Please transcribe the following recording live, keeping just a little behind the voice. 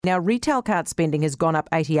Now, retail card spending has gone up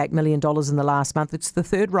 $88 million in the last month. It's the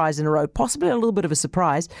third rise in a row, possibly a little bit of a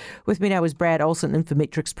surprise. With me now is Brad Olsen,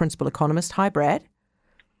 Infometrics Principal Economist. Hi, Brad.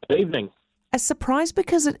 Good evening. A surprise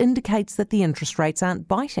because it indicates that the interest rates aren't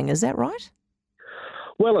biting. Is that right?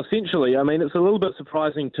 Well, essentially, I mean, it's a little bit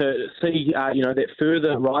surprising to see, that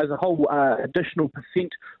further rise, a whole additional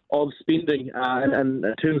percent of spending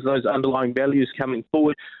in terms of those underlying values coming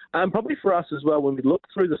forward. Probably for us as well, when we look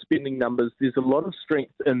through the spending numbers, there's a lot of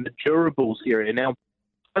strength in the durables area. Now,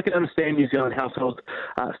 I can understand New Zealand households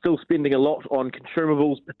still spending a lot on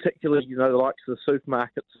consumables, particularly, the likes of the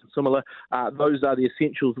supermarkets and similar. Those are the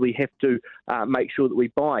essentials we have to make sure that we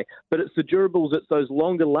buy. But it's the durables, it's those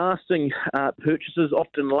longer-lasting purchases,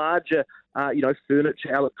 often larger,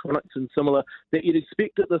 furniture, electronics and similar, that you'd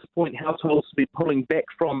expect at this point households to be pulling back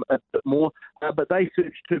from a bit more, but they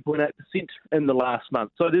surged 2.8% in the last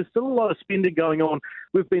month. So there's still a lot of spending going on.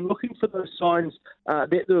 We've been looking for those signs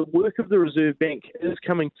that the work of the Reserve Bank is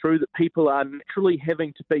coming through, that people are naturally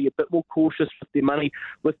having to be a bit more cautious with their money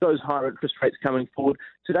with those higher interest rates coming forward.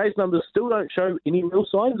 Today's numbers still don't show any real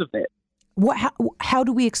signs of that. How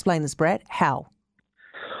do we explain this, Brad? How?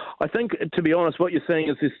 I think, to be honest, what you're seeing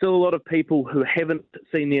is there's still a lot of people who haven't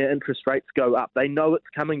seen their interest rates go up. They know it's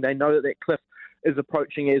coming. They know that cliff is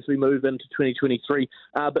approaching as we move into 2023.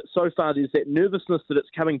 But so far, there's that nervousness that it's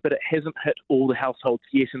coming, but it hasn't hit all the households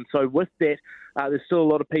yet. And so with that, there's still a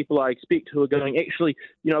lot of people I expect who are going, actually,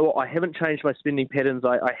 you know what, I haven't changed my spending patterns.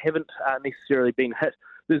 I haven't necessarily been hit.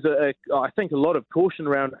 There's, I think, a lot of caution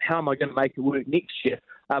around how am I going to make it work next year.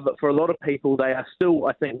 But for a lot of people, they are still,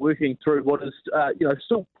 I think, working through what is,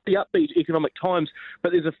 still pretty upbeat economic times.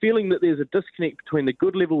 But there's a feeling that there's a disconnect between the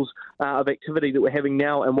good levels of activity that we're having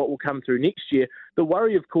now and what will come through next year. The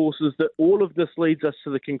worry, of course, is that all of this leads us to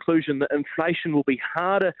the conclusion that inflation will be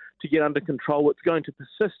harder to get under control. It's going to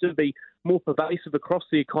persist and be more pervasive across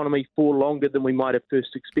the economy for longer than we might have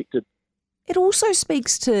first expected. It also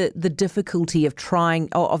speaks to the difficulty of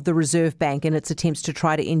the Reserve Bank in its attempts to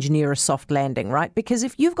try to engineer a soft landing, right? Because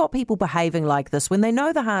if you've got people behaving like this, when they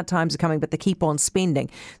know the hard times are coming, but they keep on spending,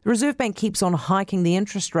 the Reserve Bank keeps on hiking the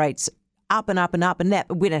interest rates up and up and up, and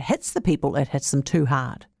that when it hits the people, it hits them too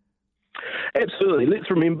hard. Absolutely. Let's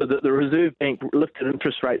remember that the Reserve Bank lifted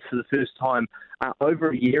interest rates for the first time over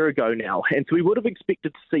a year ago now, and so we would have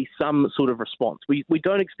expected to see some sort of response. We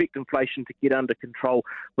don't expect inflation to get under control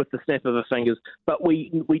with the snap of our fingers, but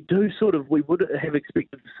we would have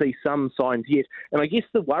expected to see some signs yet. And I guess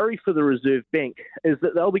the worry for the Reserve Bank is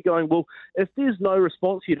that they'll be going, well, if there's no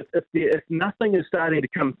response yet, if nothing is starting to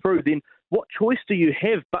come through, then what choice do you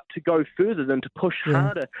have but to go further than to push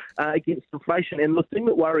harder against inflation? And the thing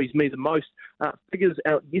that worries me the most, figures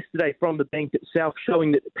out yesterday from the bank itself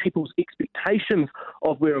showing that people's expectations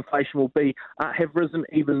of where inflation will be have risen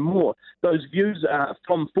even more. Those views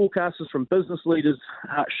from forecasters, from business leaders,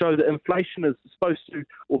 show that inflation is supposed to,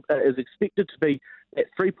 or is expected to be at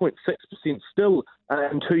 3.6% still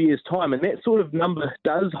in 2 years' time. And that sort of number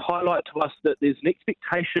does highlight to us that there's an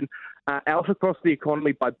expectation out across the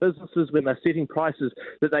economy by businesses when they're setting prices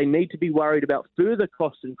that they need to be worried about further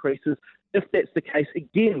cost increases. If that's the case,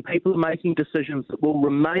 again, people are making decisions that will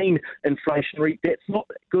remain inflationary. That's not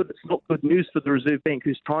good. It's not good news for the Reserve Bank,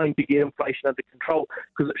 who's trying to get inflation under control,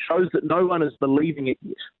 because it shows that no one is believing it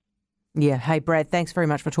yet. Yeah. Hey, Brad, thanks very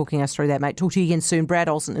much for talking us through that, mate. Talk to you again soon. Brad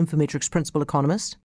Olsen, Infometrics Principal Economist.